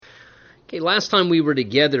Okay, last time we were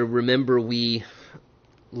together, remember we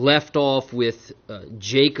left off with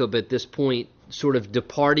Jacob at this point sort of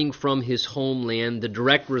departing from his homeland. The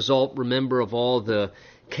direct result, remember, of all the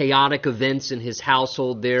chaotic events in his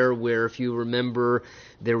household there, where if you remember,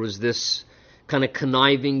 there was this kind of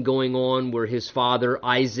conniving going on where his father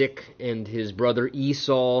Isaac and his brother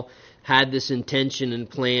Esau had this intention and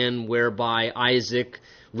plan whereby Isaac,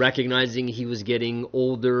 recognizing he was getting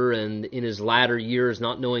older and in his latter years,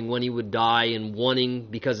 not knowing when he would die, and wanting,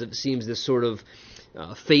 because it seems this sort of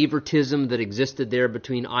favoritism that existed there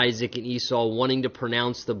between Isaac and Esau, wanting to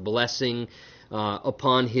pronounce the blessing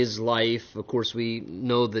upon his life. Of course, we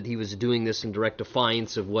know that he was doing this in direct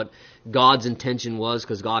defiance of what God's intention was,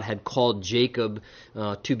 because God had called Jacob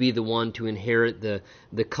to be the one to inherit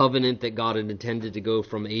the covenant that God had intended to go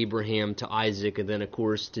from Abraham to Isaac and then, of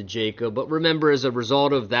course, to Jacob. But remember, as a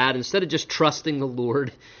result of that, instead of just trusting the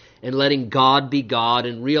Lord and letting God be God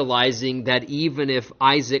and realizing that even if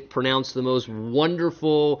Isaac pronounced the most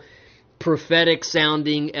wonderful,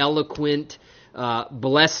 prophetic-sounding, eloquent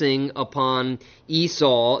blessing upon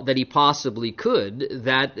Esau that he possibly could,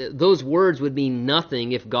 that those words would mean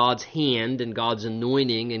nothing if God's hand and God's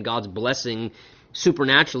anointing and God's blessing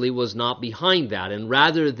supernaturally was not behind that. And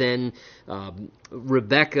rather than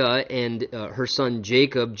Rebekah and her son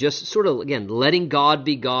Jacob just sort of, again, letting God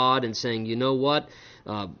be God and saying, you know what,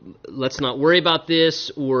 let's not worry about this,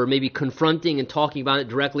 or maybe confronting and talking about it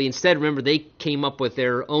directly. Instead, remember, they came up with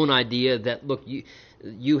their own idea that, look,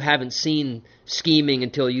 you haven't seen scheming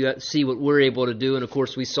until you see what we're able to do. And, of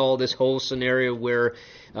course, we saw this whole scenario where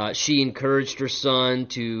she encouraged her son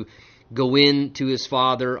to go in to his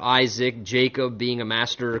father, Isaac. Jacob, being a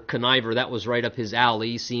master conniver, that was right up his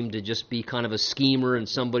alley. He seemed to just be kind of a schemer and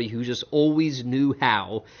somebody who just always knew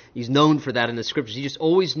how. He's known for that in the scriptures. He just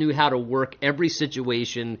always knew how to work every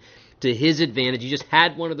situation to his advantage. He just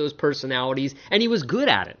had one of those personalities, and he was good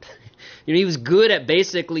at it. You know, he was good at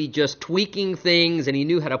basically just tweaking things, and he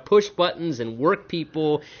knew how to push buttons and work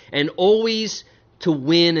people, and always to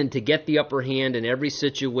win and to get the upper hand in every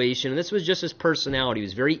situation. And this was just his personality. He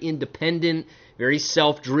was very independent, very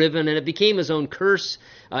self-driven, and it became his own curse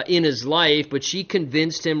in his life. But she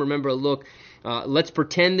convinced him, remember, look, let's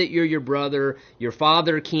pretend that you're your brother. Your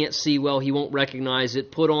father can't see well. He won't recognize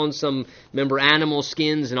it. Put on some, remember, animal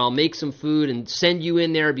skins, and I'll make some food and send you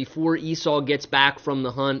in there before Esau gets back from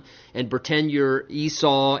the hunt, and pretend you're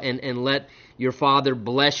Esau and let your father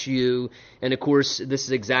bless you. And, of course, this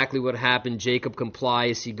is exactly what happened. Jacob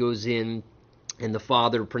complies. He goes in, and the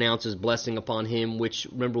father pronounces blessing upon him, which,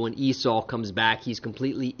 remember, when Esau comes back, he's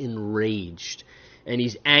completely enraged. And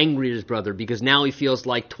he's angry at his brother because now he feels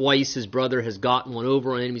like twice his brother has gotten one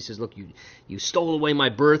over on him. He says, look, you stole away my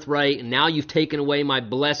birthright, and now you've taken away my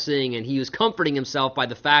blessing. And he was comforting himself by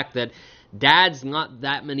the fact that Dad's not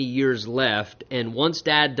that many years left, and once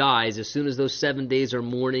Dad dies, as soon as those 7 days of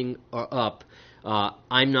mourning are up,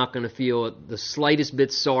 I'm not going to feel the slightest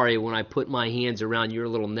bit sorry when I put my hands around your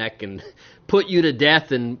little neck and put you to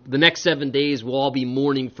death, and the next 7 days we'll all be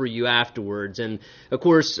mourning for you afterwards. And, of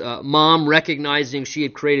course, Mom, recognizing she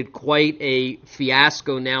had created quite a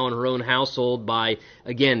fiasco now in her own household by,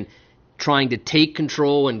 again, trying to take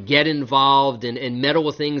control and get involved and meddle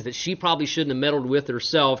with things that she probably shouldn't have meddled with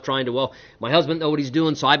herself, trying to, well, my husband knows what he's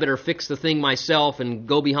doing, so I better fix the thing myself and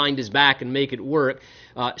go behind his back and make it work.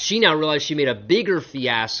 She now realized she made a bigger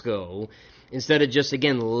fiasco instead of just,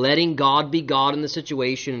 again, letting God be God in the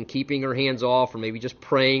situation and keeping her hands off, or maybe just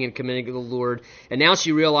praying and committing to the Lord. And now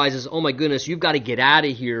she realizes, oh my goodness, you've got to get out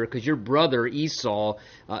of here, because your brother Esau,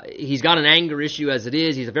 he's got an anger issue as it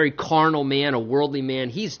is. He's a very carnal man, a worldly man.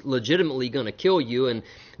 He's legitimately going to kill you, and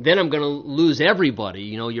then I'm going to lose everybody.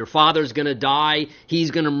 You know, your father's going to die,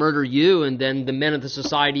 he's going to murder you, and then the men of the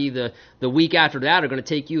society the week after that are going to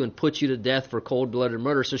take you and put you to death for cold-blooded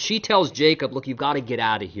murder. So she tells Jacob, look, you've got to get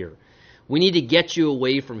out of here. We need to get you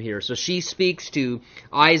away from here. So she speaks to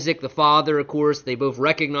Isaac, the father, of course. They both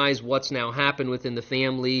recognize what's now happened within the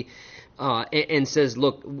family, and says,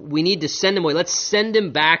 look, we need to send him away. Let's send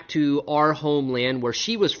him back to our homeland where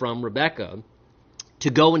she was from, Rebekah, to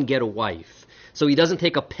go and get a wife. So he doesn't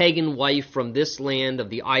take a pagan wife from this land of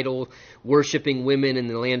the idol-worshipping women in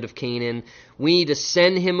the land of Canaan. We need to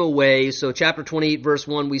send him away. So chapter 28, verse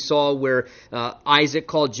 1, we saw where Isaac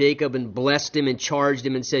called Jacob and blessed him and charged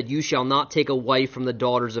him and said, you shall not take a wife from the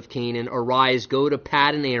daughters of Canaan. Arise, go to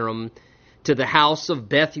Paddan Aram, to the house of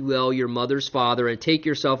Bethuel, your mother's father, and take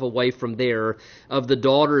yourself a wife from there of the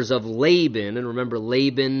daughters of Laban. And remember,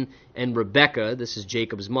 Laban and Rebekah, this is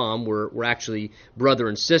Jacob's mom, were actually brother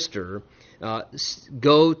and sister.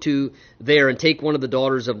 Go to there and take one of the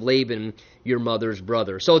daughters of Laban, your mother's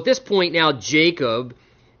brother. So at this point now, Jacob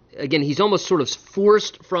again, he's almost sort of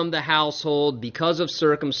forced from the household because of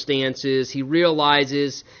circumstances. He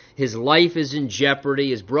realizes his life is in jeopardy.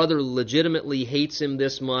 His brother legitimately hates him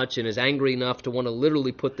this much and is angry enough to want to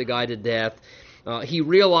literally put the guy to death. He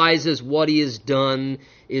realizes what he has done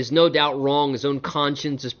is no doubt wrong. His own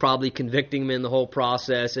conscience is probably convicting him in the whole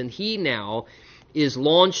process. And he now is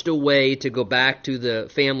launched away to go back to the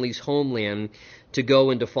family's homeland to go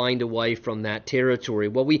and to find a wife from that territory.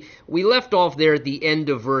 Well, we left off there at the end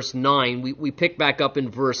of verse 9. We pick back up in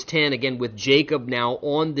verse 10 again with Jacob now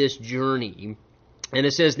on this journey. And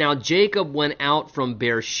it says, "Now Jacob went out from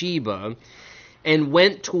Beersheba and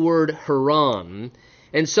went toward Haran.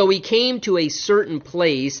 And so he came to a certain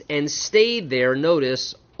place and stayed there,"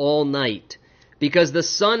 notice, "all night, because the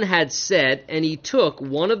sun had set, and he took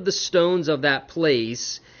one of the stones of that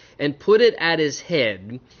place and put it at his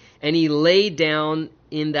head, and he lay down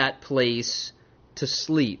in that place to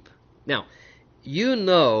sleep." Now, you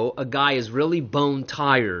know a guy is really bone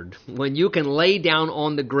tired when you can lay down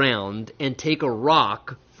on the ground and take a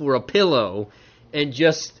rock for a pillow and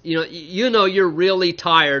just, you know you're really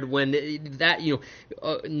tired when that,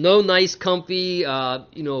 no nice comfy,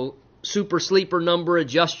 super sleeper number,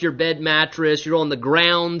 adjust your bed mattress, you're on the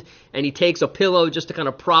ground, and he takes a pillow just to kind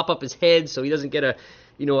of prop up his head so he doesn't get a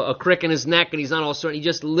crick in his neck and he's not all certain. He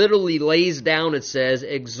just literally lays down, it says,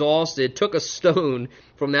 exhausted, took a stone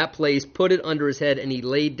from that place, put it under his head, and he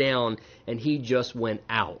laid down, and he just went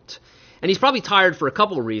out. And he's probably tired for a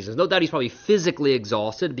couple of reasons. No doubt he's probably physically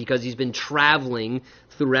exhausted because he's been traveling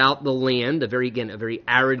throughout the land, a very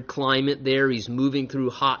arid climate there. He's moving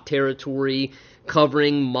through hot territory,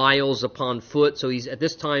 covering miles upon foot. So he's at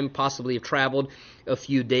this time possibly have traveled a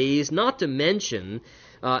few days. Not to mention,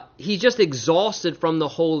 he's just exhausted from the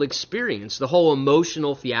whole experience, the whole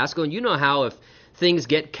emotional fiasco. And you know how if things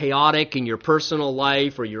get chaotic in your personal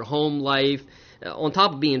life or your home life, on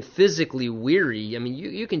top of being physically weary, I mean,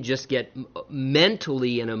 you can just get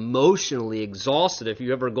mentally and emotionally exhausted if you've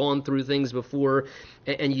ever gone through things before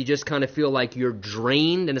and you just kind of feel like you're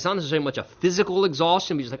drained. And it's not necessarily much a physical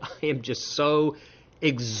exhaustion, but you're just like, I am just so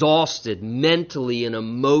exhausted mentally and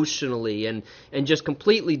emotionally and just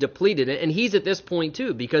completely depleted. And he's at this point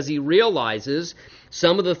too because he realizes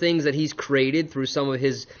some of the things that he's created through some of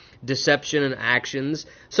his deception and actions.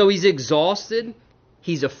 So he's exhausted,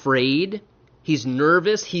 he's afraid, he's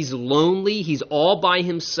nervous, he's lonely, he's all by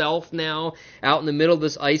himself now out in the middle of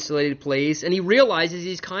this isolated place, and he realizes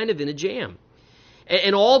he's kind of in a jam.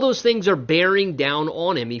 And all those things are bearing down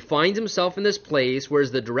on him. He finds himself in this place where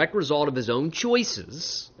it's the direct result of his own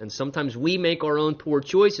choices, and sometimes we make our own poor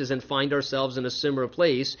choices and find ourselves in a similar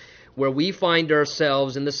place where we find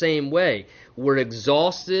ourselves in the same way. We're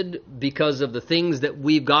exhausted because of the things that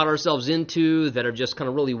we've got ourselves into that have just kind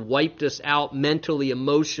of really wiped us out mentally,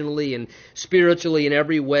 emotionally, and spiritually in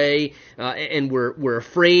every way. And we're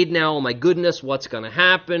afraid now, oh my goodness, what's going to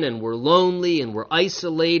happen? And we're lonely and we're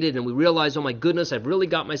isolated and we realize, oh my goodness, I've really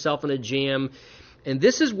got myself in a jam. And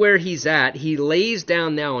this is where he's at. He lays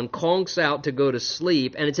down now and conks out to go to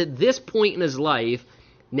sleep. And it's at this point in his life,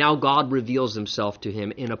 now God reveals himself to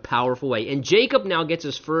him in a powerful way. And Jacob now gets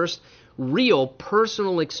his first real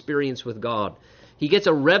personal experience with God. He gets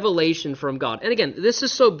a revelation from God. And again, this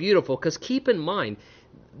is so beautiful because keep in mind,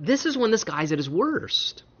 this is when this guy's at his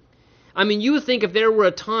worst. I mean, you would think if there were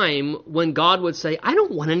a time when God would say, I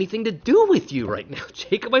don't want anything to do with you right now,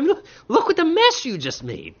 Jacob. I mean, look what the mess you just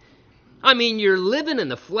made. I mean, you're living in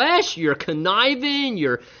the flesh, you're conniving,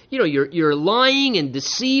 you're lying and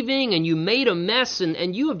deceiving, and you made a mess,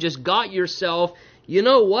 and you have just got yourself, you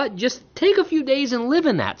know what, just take a few days and live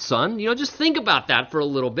in that, son. Just think about that for a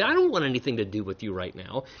little bit. I don't want anything to do with you right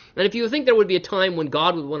now. And if you think there would be a time when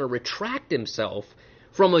God would want to retract himself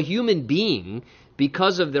from a human being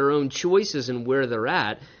because of their own choices and where they're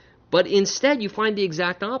at, but instead you find the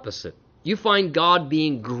exact opposite. You find God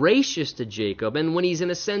being gracious to Jacob, and when he's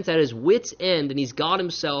in a sense at his wit's end and he's got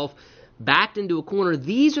himself backed into a corner,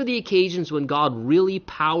 these are the occasions when God really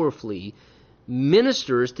powerfully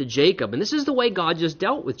ministers to Jacob. And this is the way God just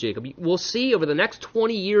dealt with Jacob. We'll see over the next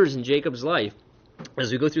 20 years in Jacob's life,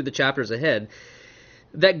 as we go through the chapters ahead,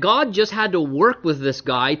 that God just had to work with this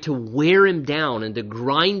guy to wear him down and to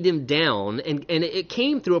grind him down. And it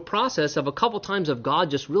came through a process of a couple times of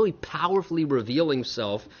God just really powerfully revealing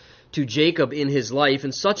himself to Jacob in his life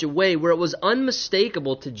in such a way where it was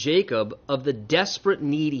unmistakable to Jacob of the desperate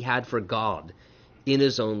need he had for God in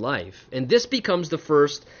his own life. And this becomes the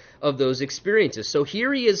first of those experiences. So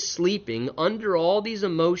here he is sleeping under all these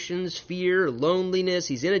emotions, fear, loneliness.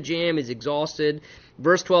 He's in a jam. He's exhausted.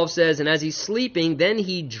 Verse 12 says, and as he's sleeping, then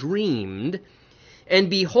he dreamed, and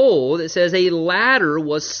behold, it says, a ladder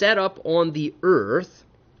was set up on the earth,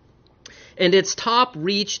 and its top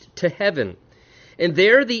reached to heaven. And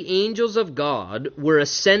there the angels of God were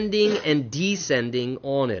ascending and descending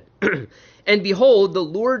on it. And behold, the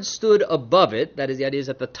Lord stood above it. That is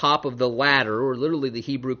at the top of the ladder, or literally the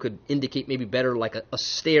Hebrew could indicate maybe better like a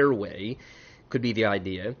stairway, could be the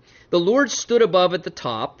idea. The Lord stood above at the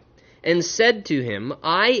top and said to him,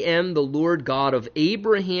 I am the Lord God of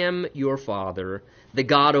Abraham your father, the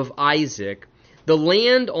God of Isaac. The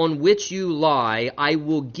land on which you lie I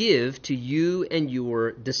will give to you and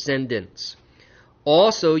your descendants.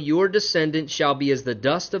 Also your descendants shall be as the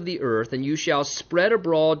dust of the earth, and you shall spread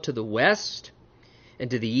abroad to the west, and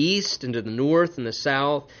to the east, and to the north, and the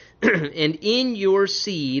south, and in your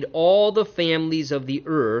seed all the families of the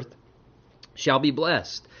earth shall be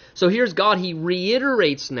blessed. So here's God. He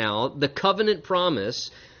reiterates now the covenant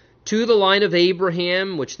promise to the line of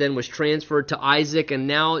Abraham, which then was transferred to Isaac, and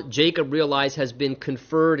now Jacob realized has been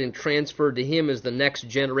conferred and transferred to him as the next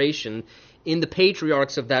generation. In the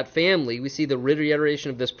patriarchs of that family, we see the reiteration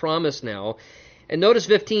of this promise now. And notice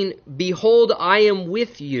 15, behold, I am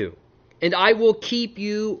with you, and I will keep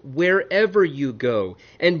you wherever you go,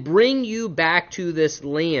 and bring you back to this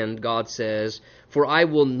land, God says, for I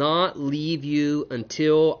will not leave you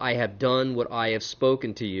until I have done what I have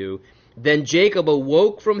spoken to you. Then Jacob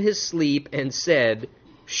awoke from his sleep and said,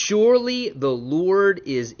 surely the Lord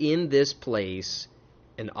is in this place,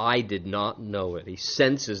 and I did not know it. He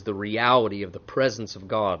senses the reality of the presence of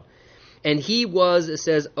God. And he was, it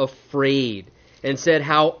says, afraid, and said,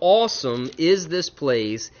 how awesome is this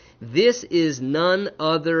place! This is none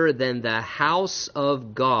other than the house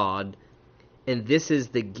of God, and this is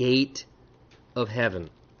the gate of heaven.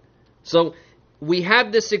 So we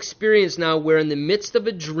have this experience now where in the midst of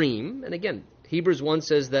a dream, and again, Hebrews 1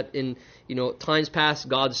 says that in times past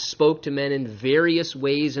God spoke to men in various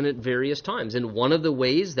ways and at various times. And one of the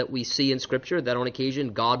ways that we see in Scripture that on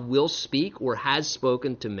occasion God will speak or has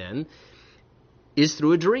spoken to men is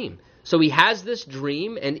through a dream. So he has this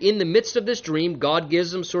dream, and in the midst of this dream, God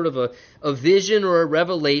gives him sort of a vision or a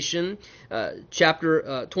revelation.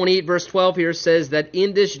 Chapter 28, verse 12 here says that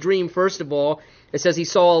in this dream, first of all, it says he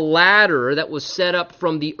saw a ladder that was set up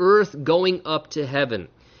from the earth going up to heaven.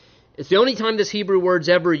 It's the only time this Hebrew word's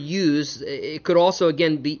ever used. It could also,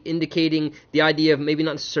 again, be indicating the idea of maybe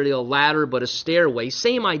not necessarily a ladder, but a stairway.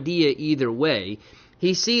 Same idea either way.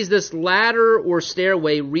 He sees this ladder or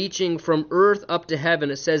stairway reaching from earth up to heaven.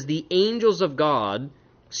 It says the angels of God,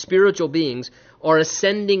 spiritual beings, are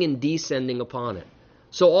ascending and descending upon it.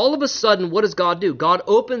 So all of a sudden, what does God do? God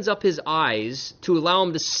opens up his eyes to allow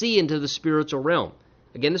him to see into the spiritual realm.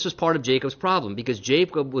 Again, this was part of Jacob's problem, because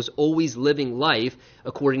Jacob was always living life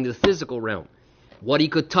according to the physical realm. What he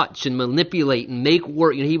could touch and manipulate and make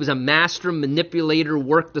work. He was a master manipulator,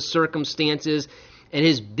 worked the circumstances, and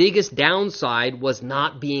his biggest downside was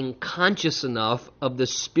not being conscious enough of the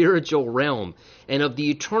spiritual realm and of the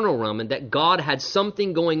eternal realm, and that God had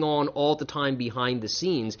something going on all the time behind the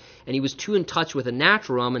scenes, and he was too in touch with the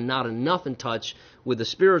natural realm and not enough in touch with the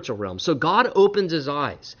spiritual realm. So God opens his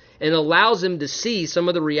eyes and allows him to see some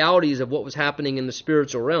of the realities of what was happening in the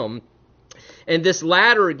spiritual realm. And this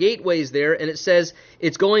ladder or gateway is there, and it says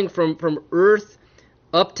it's going from earth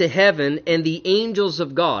up to heaven, and the angels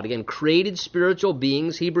of God, again, created spiritual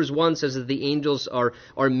beings. Hebrews 1 says that the angels are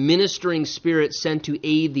ministering spirits sent to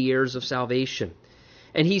aid the heirs of salvation.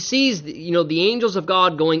 And he sees, the angels of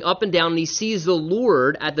God going up and down, and he sees the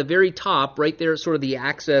Lord at the very top, right there, sort of the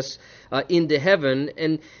access into heaven.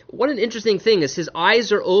 And what an interesting thing is his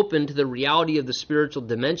eyes are open to the reality of the spiritual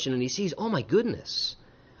dimension, and he sees, oh my goodness,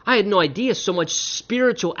 I had no idea so much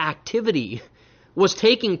spiritual activity was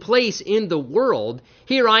taking place in the world.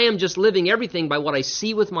 Here I am just living everything by what I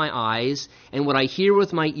see with my eyes and what I hear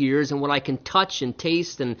with my ears and what I can touch and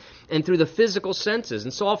taste and through the physical senses.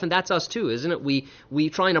 And so often that's us too, isn't it? We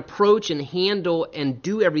try and approach and handle and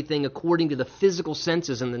do everything according to the physical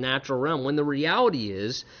senses in the natural realm, when the reality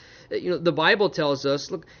is, the Bible tells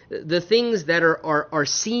us, look, the things that are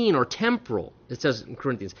seen are temporal, it says in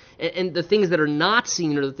Corinthians, and the things that are not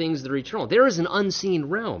seen are the things that are eternal. There is an unseen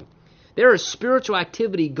realm. There is spiritual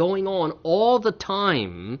activity going on all the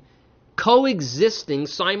time, coexisting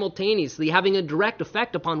simultaneously, having a direct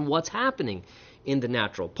effect upon what's happening in the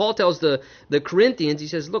natural. Paul tells the Corinthians, he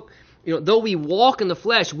says, look, though we walk in the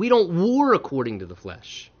flesh, we don't war according to the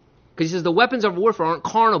flesh. Because he says the weapons of warfare aren't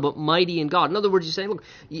carnal, but mighty in God. In other words, he's saying, look,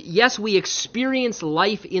 yes, we experience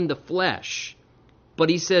life in the flesh, but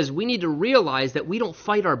he says we need to realize that we don't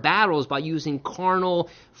fight our battles by using carnal,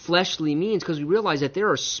 fleshly means, because we realize that there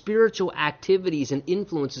are spiritual activities and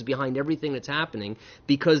influences behind everything that's happening,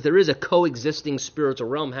 because there is a coexisting spiritual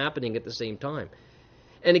realm happening at the same time.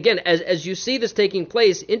 And again, as you see this taking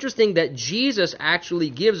place, interesting that Jesus actually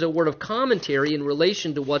gives a word of commentary in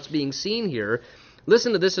relation to what's being seen here.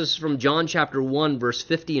 Listen to this. This is from John chapter 1, verse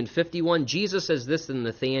 50 and 51. Jesus says this to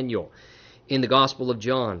Nathanael in the Gospel of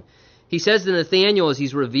John. He says to Nathanael, as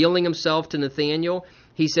he's revealing himself to Nathanael,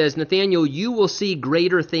 he says, Nathanael, you will see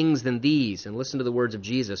greater things than these. And listen to the words of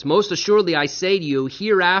Jesus. Most assuredly, I say to you,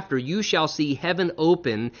 hereafter you shall see heaven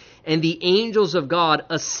open and the angels of God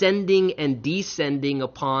ascending and descending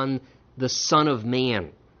upon the Son of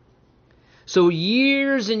Man. So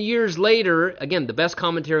years and years later, again, the best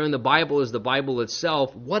commentary on the Bible is the Bible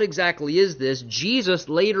itself. What exactly is this? Jesus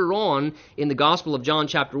later on in the Gospel of John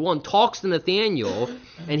chapter 1 talks to Nathanael,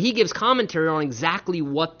 and he gives commentary on exactly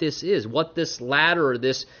what this is, what this ladder or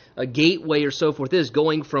this gateway or so forth is,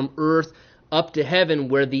 going from earth up to heaven,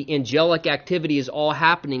 where the angelic activity is all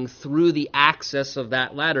happening through the access of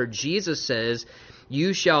that ladder. Jesus says,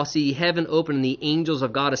 you shall see heaven open and the angels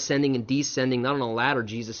of God ascending and descending, not on a ladder,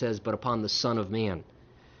 Jesus says, but upon the Son of Man.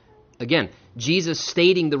 Again, Jesus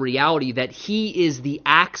stating the reality that he is the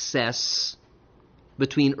access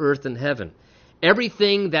between earth and heaven.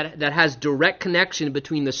 Everything that has direct connection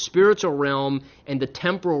between the spiritual realm and the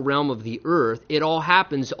temporal realm of the earth, it all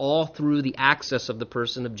happens all through the access of the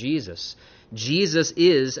person of Jesus. Jesus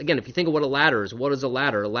is, again, if you think of what a ladder is, what is a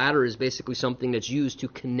ladder? A ladder is basically something that's used to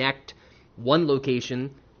connect one location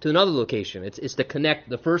to another location. It's to connect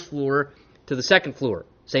the first floor to the second floor.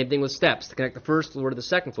 Same thing with steps, to connect the first floor to the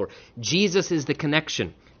second floor. Jesus is the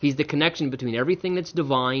connection. He's the connection between everything that's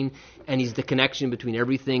divine, and he's the connection between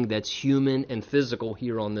everything that's human and physical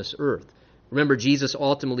here on this earth. Remember, Jesus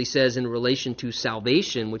ultimately says in relation to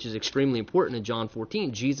salvation, which is extremely important in John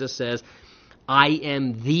 14, Jesus says, I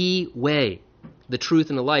am the way, the truth,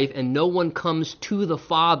 and the life, and no one comes to the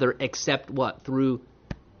Father except what? Through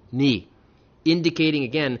me. Indicating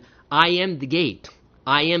again, I am the gate.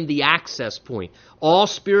 I am the access point. All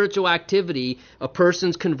spiritual activity, a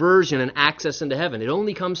person's conversion and access into heaven, it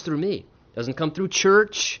only comes through me. It doesn't come through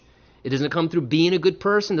church. It doesn't come through being a good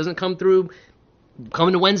person. It doesn't come through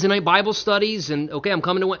coming to Wednesday night Bible studies and, okay, I'm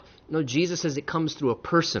coming to... No, Jesus says it comes through a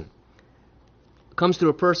person. It comes through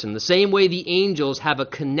a person. The same way the angels have a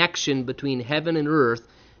connection between heaven and earth,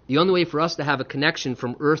 the only way for us to have a connection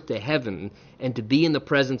from earth to heaven and to be in the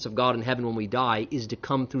presence of God in heaven when we die is to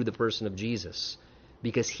come through the person of Jesus,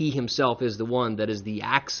 because he himself is the one that is the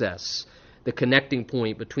access, the connecting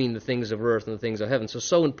point between the things of earth and the things of heaven.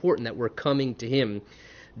 So important that we're coming to him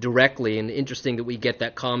directly, and interesting that we get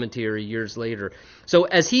that commentary years later. So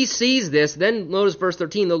as he sees this, then notice verse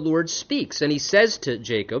 13, the Lord speaks, and he says to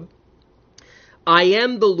Jacob, I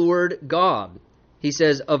am the Lord God. He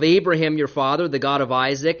says, of Abraham your father, the God of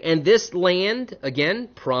Isaac, and this land, again,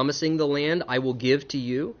 promising the land, I will give to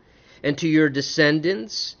you and to your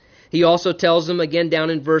descendants. He also tells them, again,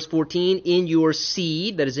 down in verse 14, in your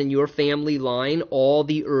seed, that is in your family line, all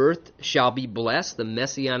the earth shall be blessed, the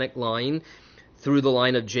messianic line, through the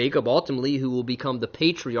line of Jacob, ultimately, who will become the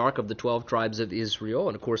patriarch of the 12 tribes of Israel.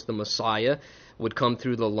 And, of course, the Messiah would come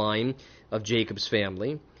through the line of Jacob's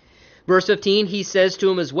family. Verse 15, he says to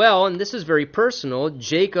him as well, and this is very personal,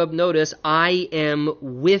 Jacob, notice, I am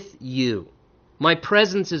with you. My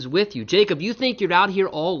presence is with you. Jacob, you think you're out here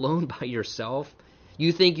all alone by yourself?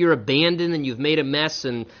 You think you're abandoned and you've made a mess,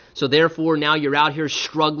 and so therefore now you're out here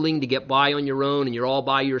struggling to get by on your own, and you're all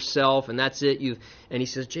by yourself, and that's it. And he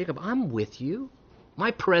says, Jacob, I'm with you. My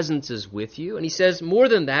presence is with you. And he says, more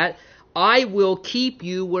than that, I will keep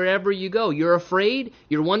you wherever you go. You're afraid.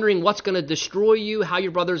 You're wondering what's going to destroy you, how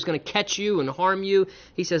your brother is going to catch you and harm you.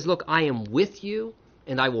 He says, look, I am with you,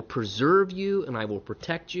 and I will preserve you, and I will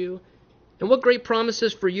protect you. And what great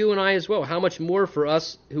promises for you and I as well. How much more for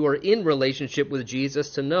us who are in relationship with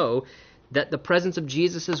Jesus to know that the presence of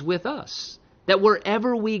Jesus is with us, that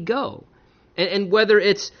wherever we go, and whether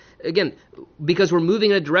it's, again, because we're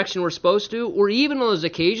moving in a direction we're supposed to, or even on those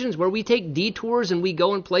occasions where we take detours and we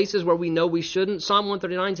go in places where we know we shouldn't. Psalm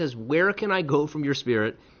 139 says, where can I go from your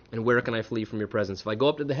spirit, and where can I flee from your presence? If I go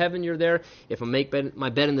up to the heaven, you're there. If I make my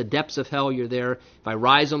bed in the depths of hell, you're there. If I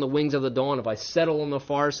rise on the wings of the dawn, if I settle on the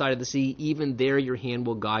far side of the sea, even there your hand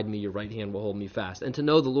will guide me, your right hand will hold me fast. And to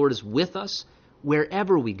know the Lord is with us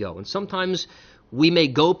wherever we go. And sometimes we may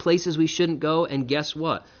go places we shouldn't go, and guess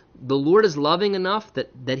what? The Lord is loving enough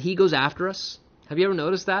that he goes after us. Have you ever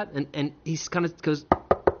noticed that? And he kind of goes,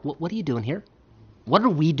 what are you doing here? What are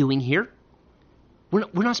we doing here? We're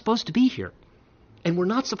not supposed to be here. And we're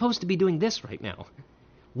not supposed to be doing this right now.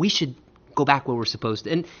 We should go back where we're supposed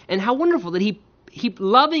to. And how wonderful that he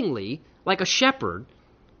lovingly, like a shepherd,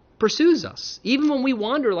 pursues us, even when we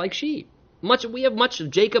wander like sheep. We have much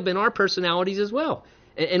of Jacob in our personalities as well.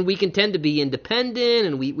 And we can tend to be independent,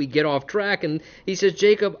 and we get off track. And he says,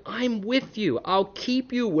 Jacob, I'm with you. I'll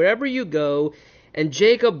keep you wherever you go. And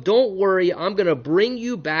Jacob, don't worry. I'm going to bring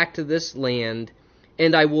you back to this land,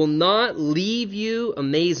 and I will not leave you.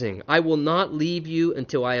 Amazing. I will not leave you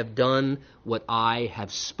until I have done what I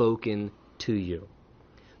have spoken to you.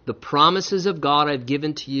 The promises of God I've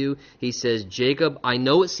given to you. He says, Jacob, I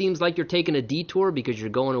know it seems like you're taking a detour because you're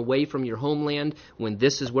going away from your homeland when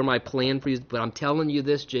this is where my plan for you is. But I'm telling you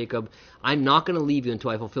this, Jacob, I'm not going to leave you until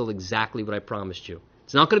I fulfill exactly what I promised you.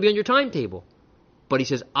 It's not going to be on your timetable. But he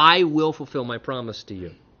says, I will fulfill my promise to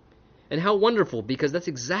you. And how wonderful, because that's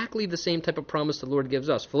exactly the same type of promise the Lord gives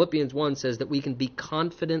us. Philippians 1 says that we can be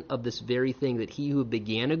confident of this very thing, that he who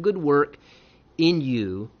began a good work in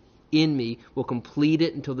you, in me, will complete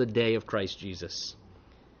it until the day of Christ Jesus.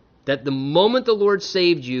 That the moment the Lord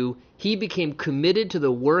saved you, he became committed to the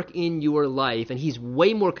work in your life, and he's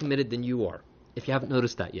way more committed than you are, if you haven't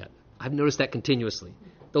noticed that yet. I've noticed that continuously.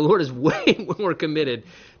 The Lord is way more committed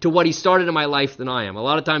to what he started in my life than I am. A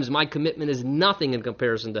lot of times my commitment is nothing in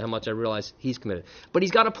comparison to how much I realize he's committed. But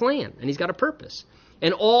he's got a plan, and he's got a purpose.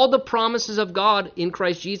 And all the promises of God in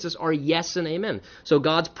Christ Jesus are yes and amen. So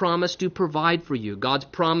God's promise to provide for you. God's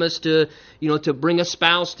promise to bring a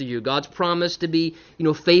spouse to you. God's promise to be,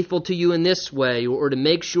 faithful to you in this way, or to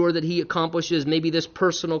make sure that he accomplishes maybe this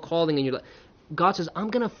personal calling in your life. God says, I'm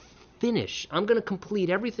going to finish. I'm going to complete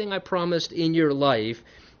everything I promised in your life.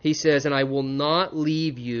 He says, and I will not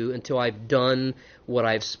leave you until I've done what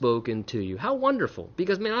I've spoken to you. How wonderful.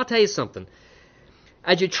 Because, man, I'll tell you something.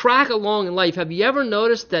 As you track along in life, have you ever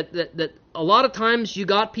noticed that a lot of times you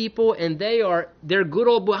got people and they're good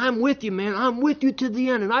old boy, I'm with you, man, I'm with you to the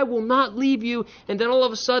end, and I will not leave you. And then all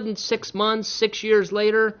of a sudden, 6 months, 6 years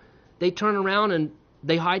later, they turn around and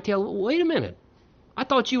they hightail, wait a minute, I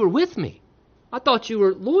thought you were with me. I thought you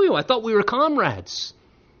were loyal. I thought we were comrades.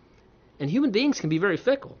 And human beings can be very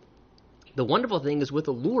fickle. The wonderful thing is with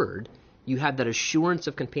the Lord, you have that assurance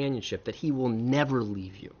of companionship that he will never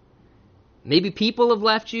leave you. Maybe people have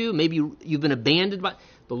left you. Maybe you've been abandoned by.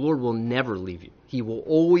 The Lord will never leave you. He will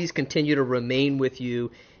always continue to remain with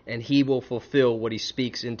you, and he will fulfill what he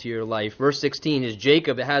speaks into your life. Verse 16 is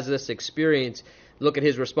Jacob has this experience. Look at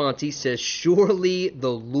his response. He says, surely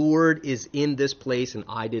the Lord is in this place, and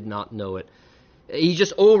I did not know it. He's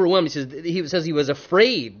just overwhelmed. He says he was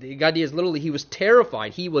afraid. The idea is literally he was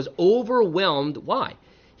terrified. He was overwhelmed. Why?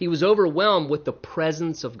 He was overwhelmed with the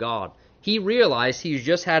presence of God. He realized he's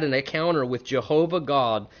just had an encounter with Jehovah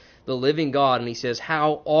God, the living God, and he says,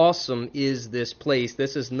 how awesome is this place?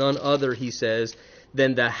 This is none other, he says,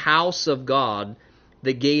 than the house of God,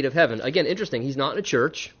 the gate of heaven. Again, interesting. He's not in a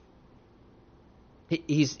church.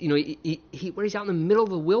 He's out in the middle of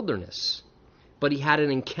the wilderness. But he had an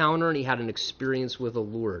encounter and he had an experience with the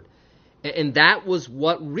Lord. And that was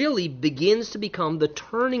what really begins to become the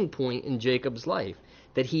turning point in Jacob's life,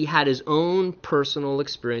 that he had his own personal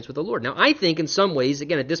experience with the Lord. Now, I think in some ways,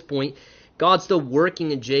 again, at this point, God's still working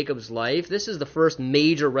in Jacob's life. This is the first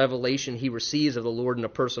major revelation he receives of the Lord in a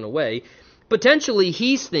personal way. Potentially,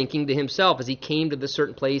 he's thinking to himself as he came to this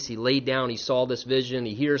certain place, he laid down, he saw this vision,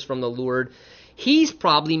 he hears from the Lord. He's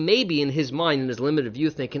probably, maybe in his mind, in his limited view,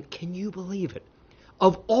 thinking, can you believe it?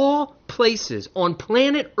 Of all places on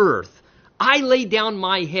planet Earth, I lay down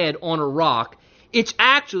my head on a rock. It's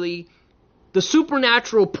actually the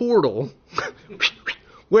supernatural portal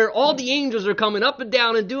where all the angels are coming up and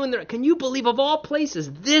down and doing their... Can you believe, of all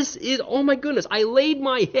places, this is... Oh my goodness, I laid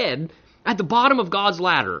my head at the bottom of God's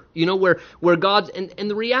ladder, where God's... And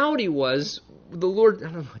the reality was, the Lord...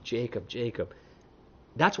 I don't know, Jacob.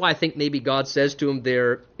 That's why I think maybe God says to him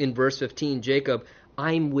there in verse 15, Jacob,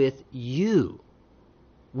 I'm with you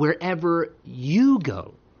wherever you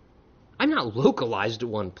go. I'm not localized to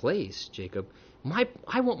one place, Jacob.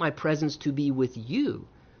 I want my presence to be with you.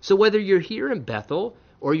 So whether you're here in Bethel,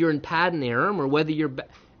 or you're in Paddan Aram, or whether you're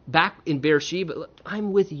back in Beersheba,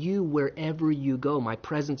 I'm with you wherever you go. My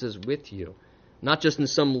presence is with you, not just in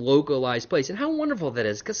some localized place. And how wonderful that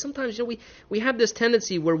is, because sometimes we have this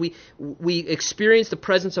tendency where we experience the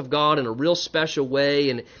presence of God in a real special way,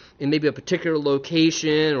 and in maybe a particular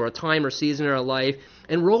location or a time or season in our life,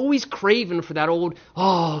 and we're always craving for that old,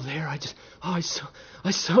 I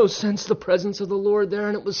so sensed the presence of the Lord there,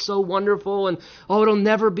 and it was so wonderful, and it'll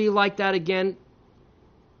never be like that again.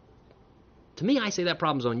 To me, I say that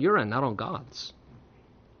problem's on your end, not on God's.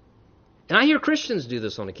 And I hear Christians do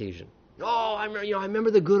this on occasion. Oh, I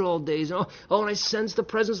remember the good old days. Oh, and I sensed the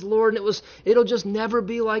presence of the Lord, and it'll just never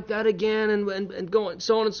be like that again, and going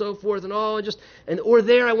so on and so forth. And or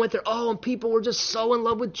there I went there. Oh, and people were just so in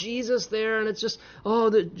love with Jesus there, and it's just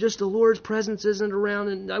the Lord's presence isn't around,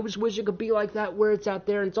 and I just wish it could be like that where it's out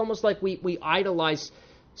there. And it's almost like we idolize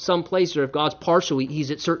some place, or if God's partial,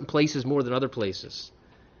 He's at certain places more than other places.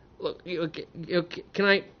 Look, can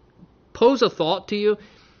I pose a thought to you?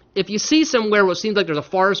 If you see somewhere what seems like there's a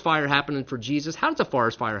forest fire happening for Jesus, how does a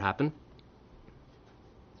forest fire happen?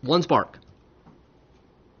 One spark.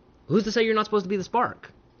 Who's to say you're not supposed to be the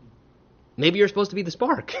spark? Maybe you're supposed to be the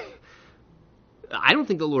spark. I don't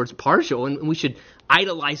think the Lord's partial, and we should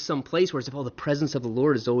idolize some place where it's the presence of the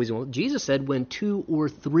Lord is always on. Jesus said, when 2 or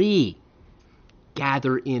 3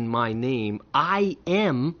 gather in my name, I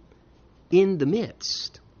am in the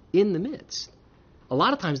midst. In the midst. A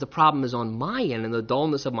lot of times the problem is on my end and the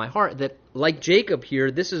dullness of my heart that, like Jacob here,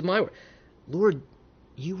 this is my word. Lord,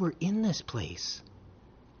 you were in this place,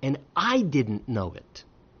 and I didn't know it.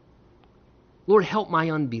 Lord, help my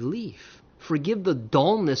unbelief. Forgive the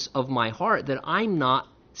dullness of my heart that I'm not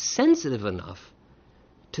sensitive enough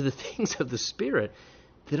to the things of the Spirit,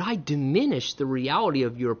 that I diminish the reality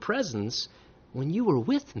of your presence when you were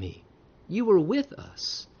with me. You were with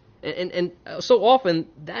us. And so often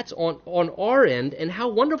that's on our end. And how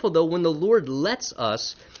wonderful, though, when the Lord lets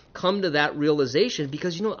us come to that realization.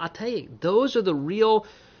 Because, I'll tell you, those are the real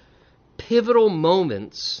pivotal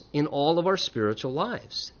moments in all of our spiritual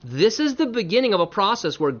lives. This is the beginning of a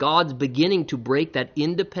process where God's beginning to break that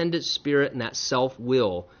independent spirit and that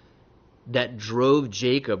self-will that drove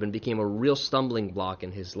Jacob and became a real stumbling block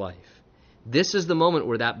in his life. This is the moment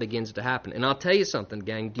where that begins to happen. And I'll tell you something,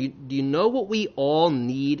 gang. Do you know what we all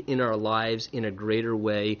need in our lives in a greater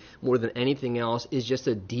way, more than anything else, is just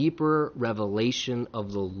a deeper revelation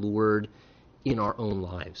of the Lord in our own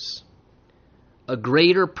lives. A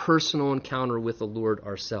greater personal encounter with the Lord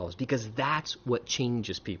ourselves, because that's what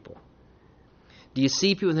changes people. Do you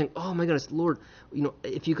see people think, oh my goodness, Lord,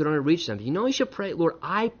 if you could only reach them. You should pray, Lord,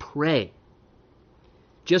 I pray.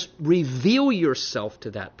 Just reveal yourself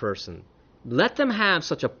to that person. Let them have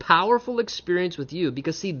such a powerful experience with you,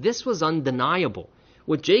 because, see, this was undeniable.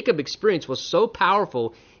 What Jacob experienced was so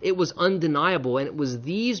powerful, it was undeniable, and it was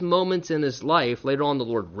these moments in his life. Later on, the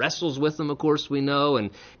Lord wrestles with him, of course, we know, and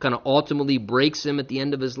kind of ultimately breaks him at the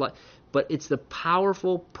end of his life. But it's the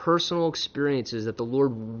powerful personal experiences that the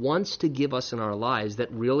Lord wants to give us in our lives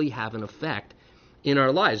that really have an effect in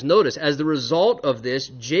our lives. Notice, as the result of this,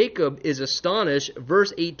 Jacob is astonished.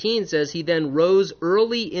 Verse 18 says, he then rose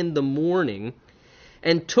early in the morning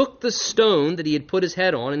and took the stone that he had put his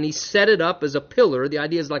head on, and he set it up as a pillar. The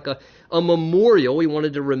idea is like a memorial. He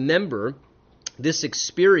wanted to remember this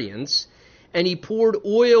experience, and he poured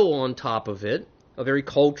oil on top of it, a very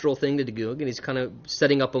cultural thing to do. And he's kind of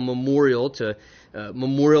setting up a memorial to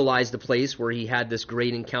memorialize the place where he had this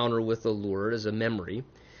great encounter with the Lord as a memory.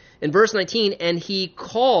 In verse 19, and he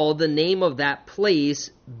called the name of that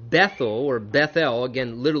place Bethel, or Bethel,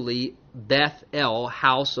 again, literally Bethel,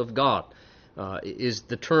 house of God, is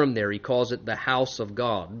the term there. He calls it the house of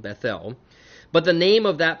God, Bethel. But the name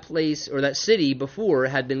of that place, or that city before,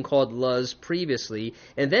 had been called Luz previously.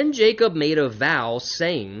 And then Jacob made a vow,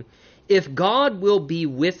 saying, if God will be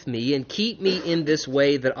with me and keep me in this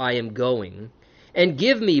way that I am going, and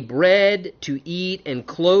give me bread to eat and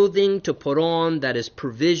clothing to put on, that is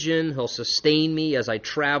provision. He'll sustain me as I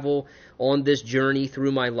travel on this journey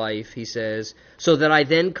through my life, he says, so that I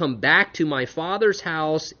then come back to my father's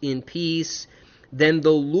house in peace. Then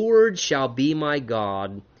the Lord shall be my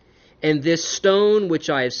God, and this stone which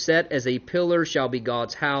I have set as a pillar shall be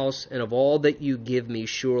God's house, and of all that you give me,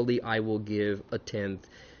 surely I will give a tenth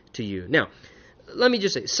to you. Now, let me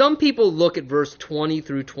just say, some people look at verse 20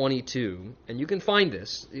 through 22, and you can find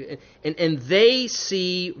this, and they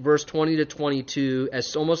see verse 20 to 22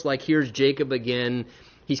 as almost like here's Jacob again.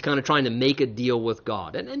 He's kind of trying to make a deal with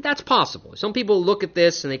God, and that's possible. Some people look at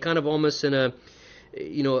this and they kind of almost in a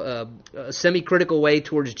semi-critical way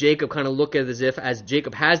towards Jacob, kind of look at it as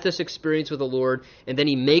Jacob has this experience with the Lord, and then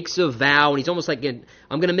he makes a vow, and he's almost like,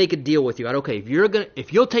 I'm going to make a deal with you. Okay,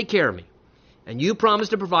 if you'll take care of me, and you promise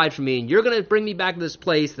to provide for me, and you're going to bring me back to this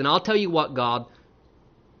place, then I'll tell you what, God,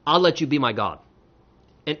 I'll let you be my God.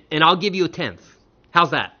 And I'll give you a tenth.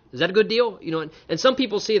 How's that? Is that a good deal? And some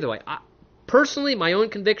people see it that way. Personally, my own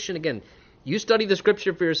conviction, again, you study the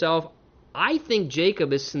scripture for yourself, I think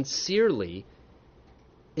Jacob is sincerely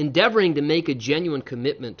endeavoring to make a genuine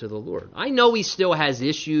commitment to the Lord. I know he still has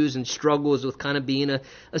issues and struggles with kind of being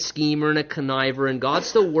a schemer and a conniver, and God's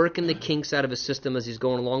still working the kinks out of his system as he's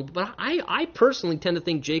going along, but I personally tend to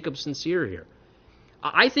think Jacob's sincere here.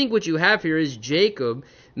 I think what you have here is Jacob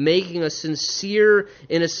making a sincere,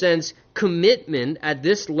 in a sense, commitment at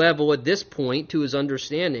this level, at this point, to his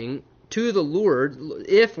understanding, to the Lord.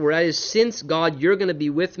 If, or that is, since God, you're going to be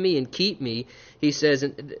with me and keep me, he says,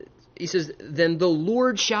 then the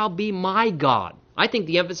Lord shall be my God. I think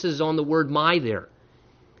the emphasis is on the word my there.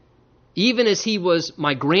 Even as he was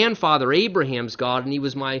my grandfather Abraham's God, and he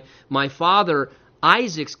was my father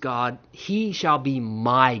Isaac's God, he shall be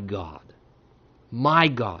my God. My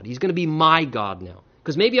God. He's going to be my God now.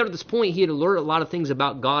 Because maybe up to this point he had learned a lot of things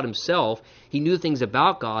about God himself. He knew things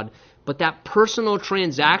about God. But that personal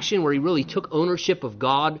transaction where he really took ownership of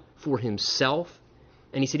God for himself,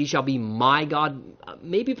 and he said he shall be my God,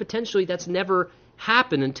 maybe potentially that's never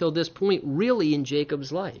happened until this point really in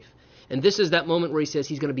Jacob's life. And this is that moment where he says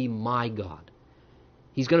he's going to be my God.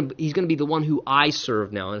 He's going to be the one who I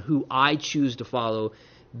serve now and who I choose to follow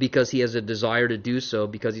because he has a desire to do so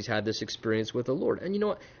because he's had this experience with the Lord. And you know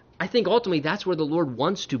what? I think ultimately that's where the Lord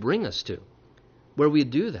wants to bring us to, where we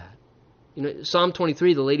do that. You know, Psalm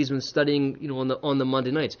 23, the lady's been studying, you know, on the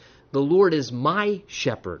Monday nights. The Lord is my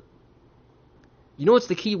shepherd. You know what's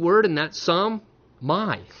the key word in that psalm?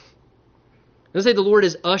 My. It doesn't say the Lord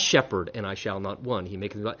is a shepherd and I shall not want.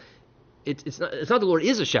 It's not the Lord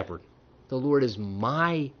is a shepherd. The Lord is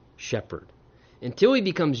my shepherd. Until he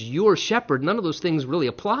becomes your shepherd, none of those things really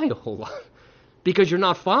apply a whole lot because you're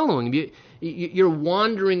not following him. You're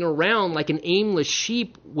wandering around like an aimless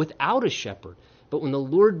sheep without a shepherd. But when the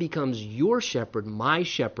Lord becomes your shepherd, my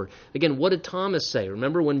shepherd, again, what did Thomas say?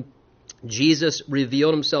 Remember when Jesus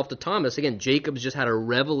revealed himself to Thomas? Again, Jacob's just had a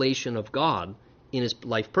revelation of God in his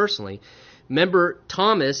life personally. Remember,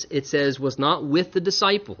 Thomas, it says, was not with the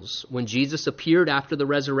disciples when Jesus appeared after the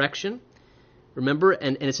resurrection. Remember?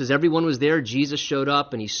 And it says everyone was there. Jesus showed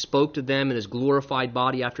up and he spoke to them in his glorified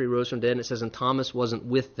body after he rose from the dead. And it says, and Thomas wasn't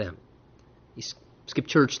with them. He skipped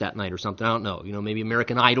church that night or something. I don't know. You know, maybe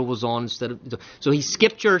American Idol was on instead of... So he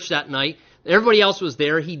skipped church that night. Everybody else was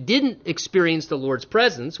there. He didn't experience the Lord's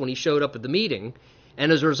presence when he showed up at the meeting.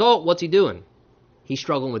 And as a result, what's he doing? He's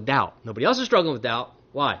struggling with doubt. Nobody else is struggling with doubt.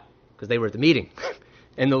 Why? Because they were at the meeting.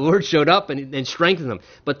 And the Lord showed up and strengthened them.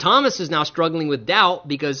 But Thomas is now struggling with doubt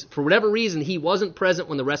because for whatever reason, he wasn't present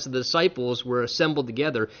when the rest of the disciples were assembled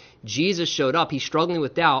together. Jesus showed up. He's struggling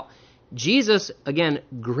with doubt. Jesus, again,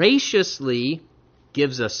 graciously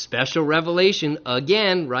gives a special revelation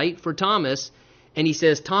again, right, for Thomas. And he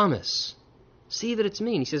says, Thomas, see that it's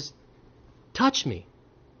me. And he says, touch me.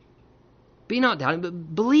 Be not doubting,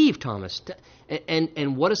 but believe, Thomas.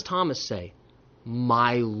 And what does Thomas say?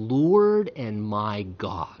 My Lord and my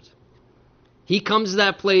God. He comes to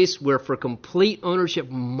that place where for complete ownership,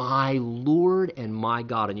 my Lord and my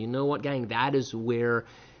God. And you know what, gang? That is where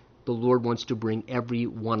the Lord wants to bring every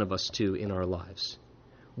one of us to in our lives.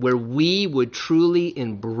 Where we would truly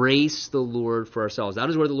embrace the Lord for ourselves. That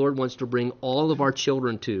is where the Lord wants to bring all of our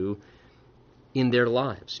children to in their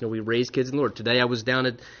lives. You know, we raise kids in the Lord. Today I was down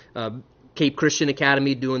at Cape Christian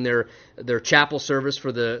Academy doing their chapel service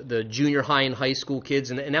for the junior high and high school kids.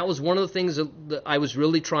 And that was one of the things that I was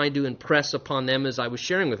really trying to impress upon them as I was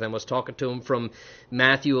sharing with them. I was talking to them from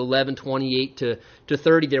Matthew 11:28 to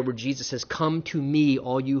 30 there where Jesus says, come to me,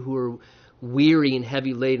 all you who are weary and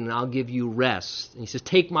heavy laden, and I'll give you rest. And he says,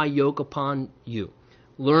 take my yoke upon you.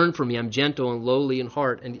 Learn from me. I'm gentle and lowly in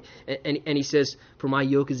heart. And he says, for my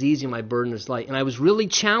yoke is easy and my burden is light. And I was really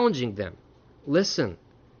challenging them. Listen.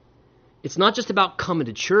 It's not just about coming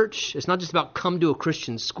to church. It's not just about come to a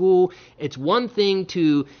Christian school. It's one thing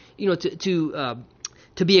to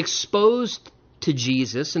be exposed to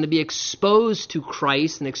Jesus and to be exposed to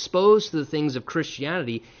Christ and exposed to the things of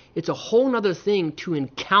Christianity. It's a whole other thing to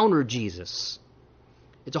encounter Jesus.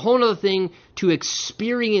 It's a whole other thing to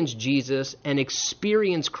experience Jesus and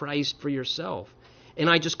experience Christ for yourself. And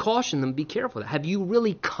I just caution them, be careful. Have you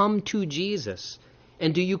really come to Jesus?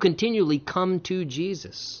 And do you continually come to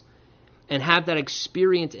Jesus? And have that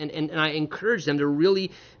experience, and I encourage them to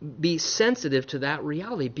really be sensitive to that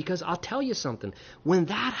reality. Because I'll tell you something, when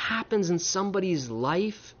that happens in somebody's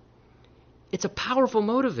life, it's a powerful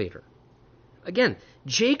motivator. Again,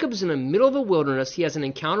 Jacob's in the middle of the wilderness, he has an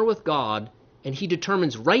encounter with God, and he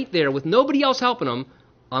determines right there, with nobody else helping him,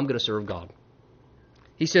 I'm going to serve God.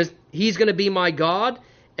 He says, he's going to be my God,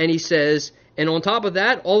 and he says, and on top of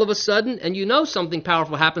that, all of a sudden, and you know something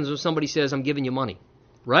powerful happens when somebody says, I'm giving you money,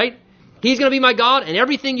 right? He's going to be my God, and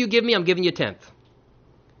everything you give me, I'm giving you 10th.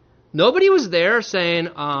 Nobody was there saying,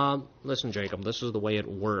 listen, Jacob, this is the way it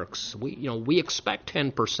works. We expect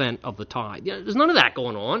 10% of the tithe. There's none of that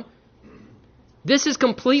going on. This is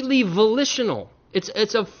completely volitional. It's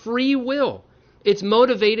a free will. It's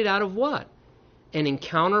motivated out of what? an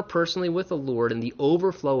encounter personally with the Lord and the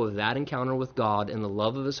overflow of that encounter with God and the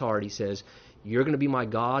love of his heart, he says, you're going to be my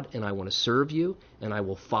God, and I want to serve you, and I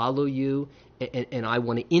will follow you, and I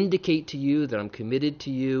want to indicate to you that I'm committed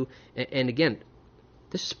to you. And again,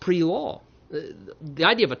 this is pre-law. The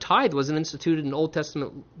idea of a tithe wasn't instituted in Old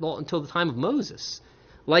Testament law until the time of Moses.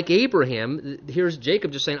 Like Abraham, here's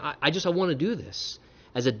Jacob just saying, I want to do this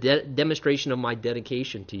as a demonstration of my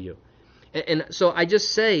dedication to you. And so I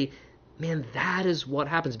just say, man, that is what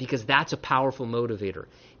happens, because that's a powerful motivator.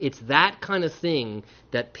 It's that kind of thing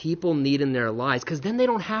that people need in their lives, because then they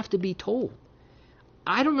don't have to be told.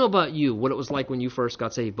 I don't know about you, what it was like when you first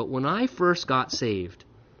got saved, but when I first got saved,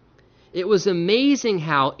 it was amazing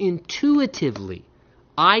how intuitively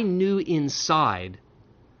I knew inside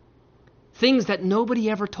things that nobody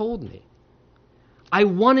ever told me. I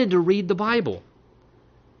wanted to read the Bible.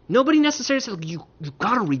 Nobody necessarily said, you've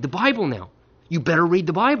got to read the Bible now. You better read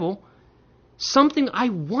the Bible. Something I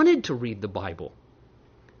wanted to read the Bible.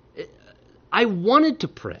 I wanted to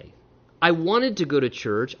pray. I wanted to go to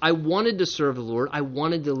church. I wanted to serve the Lord. I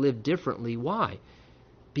wanted to live differently. Why?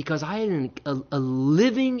 Because I had a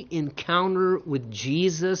living encounter with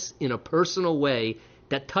Jesus in a personal way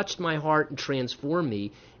that touched my heart and transformed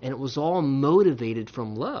me, and it was all motivated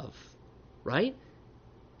from love, right?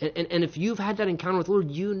 And if you've had that encounter with the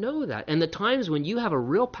Lord, you know that. And the times when you have a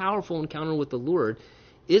real powerful encounter with the Lord,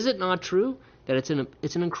 is it not true that it's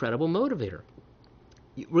an incredible motivator?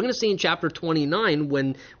 We're going to see in chapter 29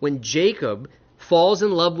 when Jacob falls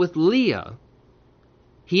in love with Leah,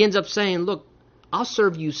 he ends up saying, look, I'll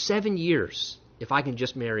serve you 7 years if I can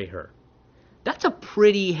just marry her. That's a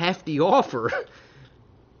pretty hefty offer.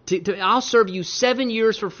 I'll serve you 7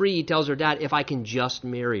 years for free, he tells her dad, if I can just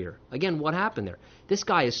marry her. Again, what happened there? This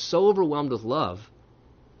guy is so overwhelmed with love,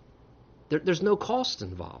 there's no cost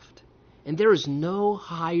involved. And there is no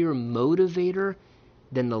higher motivator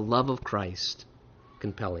than the love of Christ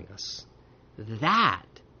compelling us. That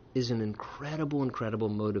is an incredible, incredible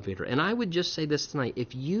motivator. And I would just say this tonight.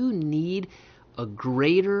 If you need a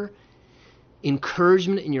greater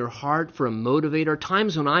encouragement in your heart for a motivator,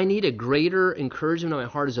 times when I need a greater encouragement in my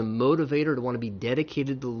heart as a motivator to want to be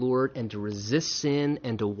dedicated to the Lord and to resist sin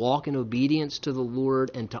and to walk in obedience to the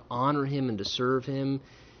Lord and to honor Him and to serve Him,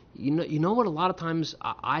 you know what a lot of times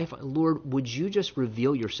I find, Lord, would you just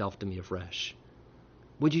reveal yourself to me afresh?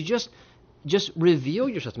 Would you just reveal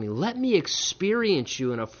yourself to me? Let me experience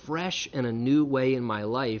you in a fresh and a new way in my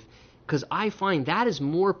life, because I find that is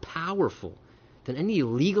more powerful than any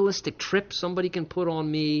legalistic trip somebody can put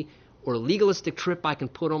on me or legalistic trip I can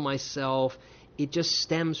put on myself. It just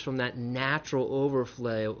stems from that natural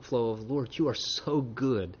overflow of, Lord, you are so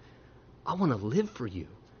good. I want to live for you.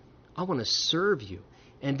 I want to serve you.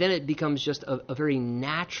 And then it becomes just a very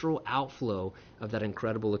natural outflow of that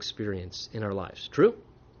incredible experience in our lives. True?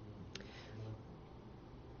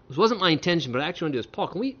 This wasn't my intention, but I actually want to do this. Paul,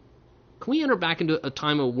 can we enter back into a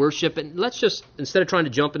time of worship? And let's just, instead of trying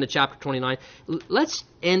to jump into chapter 29, let's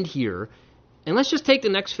end here. And let's just take the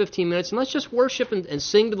next 15 minutes and let's just worship and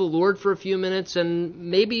sing to the Lord for a few minutes.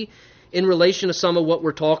 And maybe in relation to some of what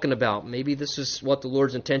we're talking about, maybe this is what the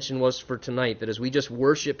Lord's intention was for tonight, that as we just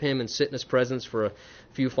worship Him and sit in His presence for a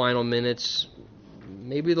few final minutes,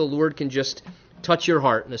 maybe the Lord can just touch your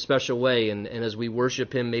heart in a special way. And as we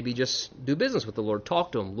worship Him, maybe just do business with the Lord.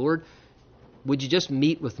 Talk to Him. Lord, would you just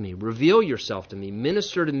meet with me? Reveal yourself to me.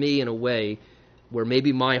 Minister to me in a way where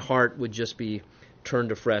maybe my heart would just be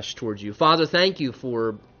turned afresh towards you. Father, thank you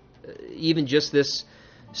for even just this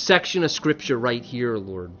section of Scripture right here,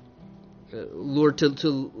 Lord. Lord,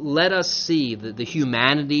 to let us see the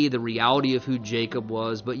humanity, the reality of who Jacob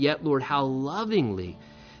was, but yet, Lord, how lovingly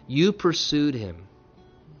you pursued him.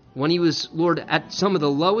 When he was, Lord, at some of the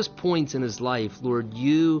lowest points in his life, Lord,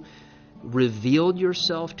 you revealed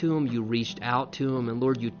yourself to him, you reached out to him, and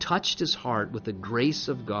Lord, you touched his heart with the grace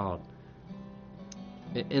of God.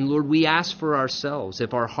 And Lord, we ask for ourselves,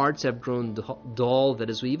 if our hearts have grown dull, that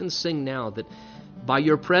as we even sing now, that by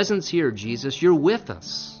your presence here, Jesus, you're with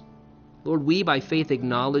us. Lord, we by faith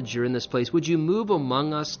acknowledge you're in this place. Would you move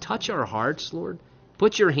among us, touch our hearts, Lord?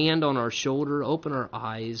 Put your hand on our shoulder, open our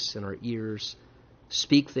eyes and our ears,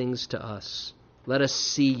 speak things to us. Let us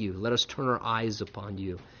see you. Let us turn our eyes upon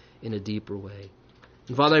you in a deeper way.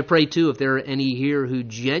 And Father, I pray too, if there are any here who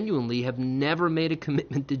genuinely have never made a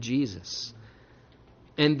commitment to Jesus,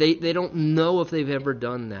 and they don't know if they've ever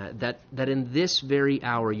done that in this very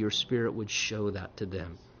hour your Spirit would show that to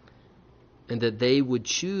them, and that they would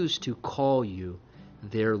choose to call you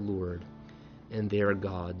their Lord and their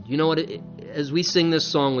God. You know what? As we sing this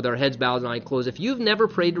song with our heads bowed and eyes closed, if you've never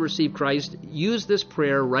prayed to receive Christ, use this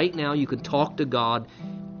prayer right now. You can talk to God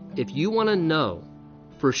if you want to know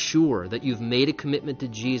for sure that you've made a commitment to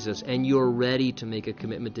Jesus and you're ready to make a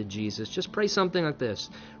commitment to Jesus, just pray something like this.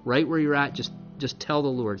 Right where you're at, just tell the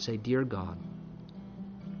Lord, say, Dear God,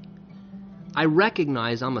 I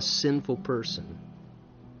recognize I'm a sinful person.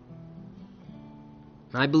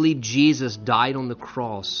 I believe Jesus died on the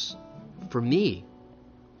cross for me.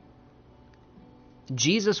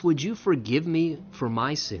 Jesus, would you forgive me for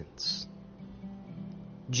my sins?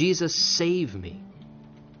 Jesus, save me.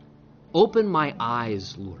 Open my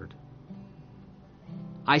eyes, Lord.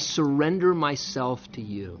 I surrender myself to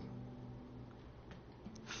you.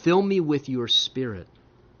 Fill me with your Spirit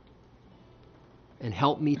and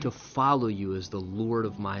help me to follow you as the Lord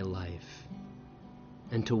of my life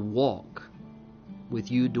and to walk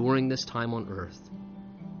with you during this time on earth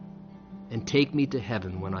and take me to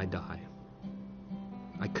heaven when I die.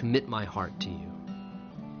 I commit my heart to you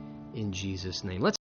in Jesus' name. Let's